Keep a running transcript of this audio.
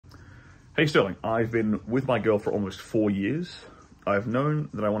Hey Sterling, I've been with my girl for almost 4 years. I've known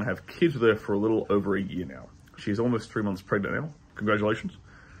that I want to have kids with her for a little over a year now. She's almost 3 months pregnant now. Congratulations.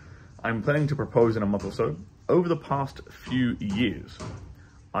 I'm planning to propose in a month or so. Over the past few years,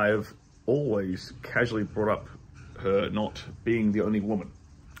 I have always casually brought up her not being the only woman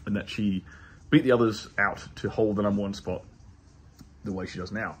and that she beat the others out to hold the #1 spot the way she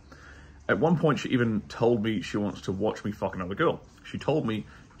does now. At one point, she even told me she wants to watch me fuck another girl. She told me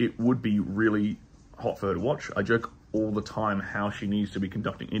it would be really hot for her to watch. I joke all the time how she needs to be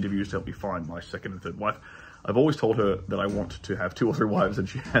conducting interviews to help me find my second and third wife. I've always told her that I want to have 2 or 3 wives, and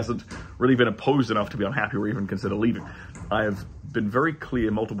she hasn't really been opposed enough to be unhappy or even consider leaving. I have been very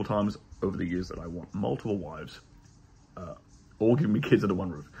clear multiple times over the years that I want multiple wives, all giving me kids under one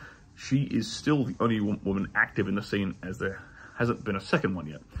roof. She is still the only woman active in the scene, as there hasn't been a second one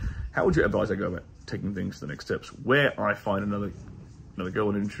yet. How would you advise I go about taking things to the next steps? Where I find another girl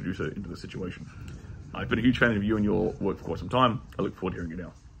and introduce her into the situation? I've been a huge fan of you and your work for quite some time. I look forward to hearing you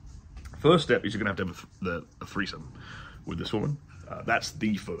now. First step is you're going to have a threesome with this woman. That's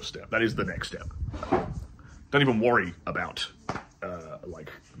the first step. That is the next step. Don't even worry about like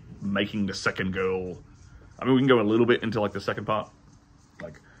making the second girl. I mean, we can go a little bit into like the second part.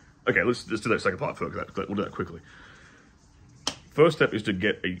 Like, okay, let's do that second part first. We'll do that quickly. First step is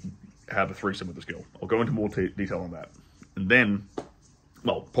to have a threesome with this girl. I'll go into more detail on that, and then,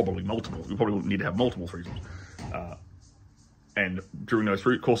 well, probably multiple. You probably need to have multiple threesomes. And during those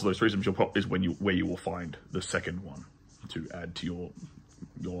course of those threesomes, is where you will find the second one to add to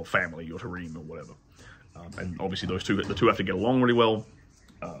your family, your harem, or whatever. And obviously, the two have to get along really well,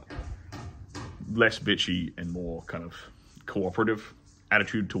 less bitchy and more kind of cooperative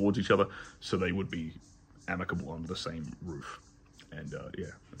attitude towards each other, so they would be amicable under the same roof. And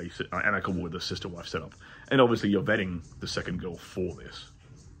amicable with the sister-wife setup. And obviously, you're vetting the second girl for this.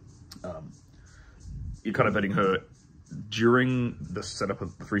 You're kind of vetting her during the setup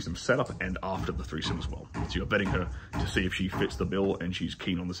of the threesome setup and after the threesome as well. So you're vetting her to see if she fits the bill and she's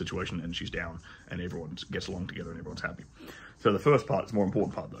keen on the situation and she's down and everyone gets along together and everyone's happy. So the first part is the more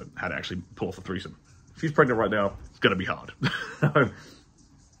important part though, how to actually pull off a threesome. If she's pregnant right now, it's going to be hard.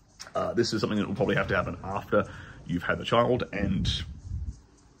 This is something that will probably have to happen after you've had the child and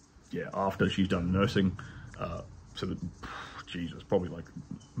yeah, after she's done nursing. So that, Jesus, probably like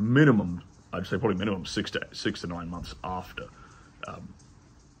minimum, I'd say probably minimum 6 to 9 months after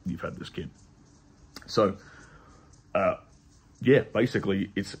you've had this kid. So, yeah,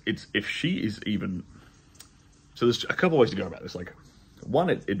 basically, it's if she is even. So there's a couple ways to go about this. Like, one,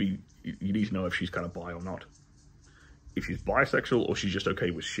 it'd be you need to know if she's kind of bi or not. If she's bisexual or she's just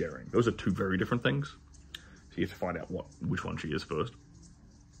okay with sharing. Those are 2 very different things. So you have to find out which one she is first.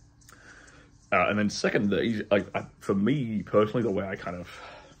 And then second, for me personally, the way I kind of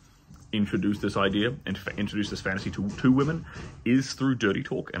introduce this idea and introduce this fantasy to women is through dirty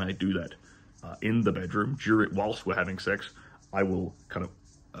talk, and I do that in the bedroom whilst we're having sex. I will kind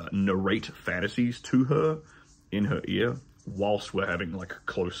of narrate fantasies to her in her ear whilst we're having like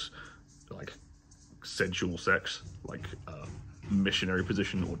close, like sensual sex, like missionary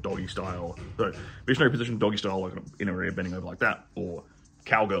position or doggy style. So missionary position, doggy style, like in her ear, bending over like that, or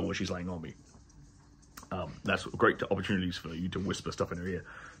cowgirl where she's laying on me. That's great opportunities for you to whisper stuff in her ear.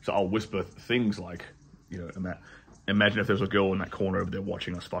 So I'll whisper things like, you know, imagine if there's a girl in that corner over there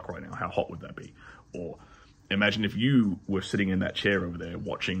watching us fuck right now. How hot would that be? Or imagine if you were sitting in that chair over there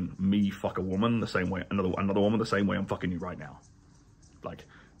watching me fuck a woman the same way, another woman the same way I'm fucking you right now. Like,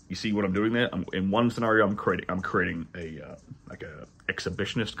 you see what I'm doing there? In one scenario, I'm creating a like a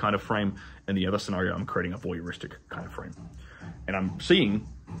exhibitionist kind of frame. In the other scenario, I'm creating a voyeuristic kind of frame. And I'm seeing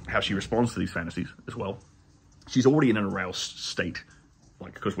how she responds to these fantasies as well. She's already in an aroused state,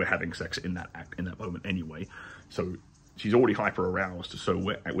 like, because we're having sex in that moment anyway. So she's already hyper aroused. So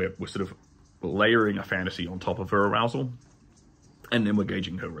we're sort of layering a fantasy on top of her arousal, and then we're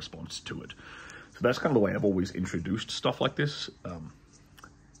gauging her response to it. So that's kind of the way I've always introduced stuff like this.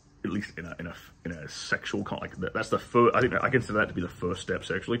 At least in a sexual that's the first. I think I consider that to be the first step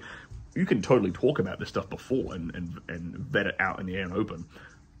sexually. You can totally talk about this stuff before and vet it out in the air and open,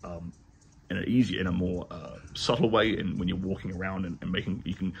 in a more subtle way. And when you're walking around and making,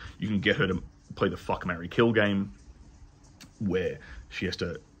 you can get her to play the fuck, marry, kill game, where if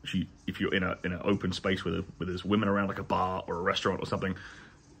you're in an open space where there's women around, like a bar or a restaurant or something.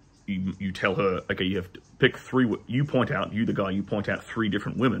 You tell her, okay, you have to pick 3, you point out 3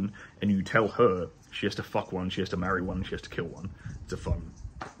 different women, and you tell her she has to fuck one, she has to marry one, she has to kill one. It's a fun,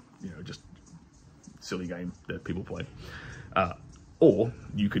 just silly game that people play. Or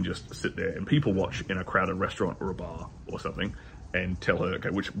you can just sit there and people watch in a crowded restaurant or a bar or something, and tell her, okay,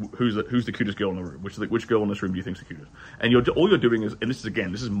 who's the cutest girl in the room? Which girl in this room do you think's the cutest? And all you're doing is, and this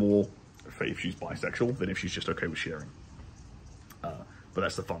is more for if she's bisexual than if she's just okay with sharing. But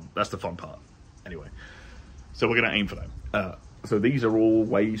that's the fun part. Anyway, so we're gonna aim for that. So these are all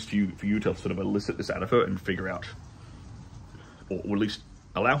ways for you to sort of elicit this out of her and figure out, or at least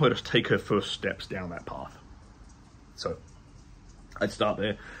allow her to take her first steps down that path. So I'd start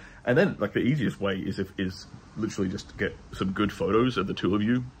there, and then like the easiest way is literally just get some good photos of the two of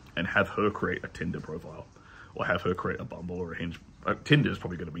you and have her create a Tinder profile, or have her create a Bumble or a Hinge. Tinder is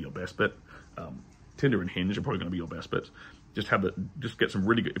probably going to be your best bet. Tinder and Hinge are probably going to be your best bets. Just get some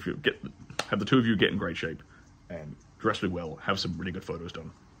really good. Have the two of you get in great shape and dress really well. Have some really good photos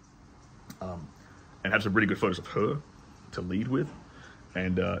done, and have some really good photos of her to lead with,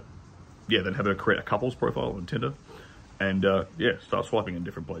 and then have her create a couples profile on Tinder. And start swiping in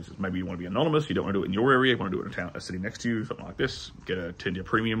different places. Maybe you want to be anonymous. You don't want to do it in your area. You want to do it in a city next to you, something like this. Get a Tinder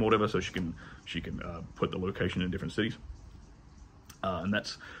Premium or whatever, so she can put the location in different cities. And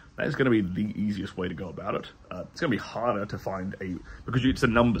that is going to be the easiest way to go about it. It's going to be harder to find because it's a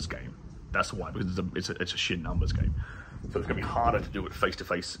numbers game. That's why, because it's a sheer numbers game. So it's going to be harder to do it face to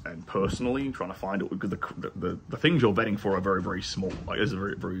face and personally, trying to find it, because the things you're vetting for are very, very small. Like there's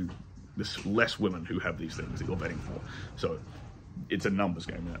there's less women who have these things that you're vetting for. So it's a numbers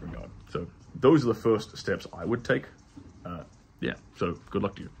game in that regard. So those are the first steps I would take. So good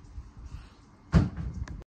luck to you.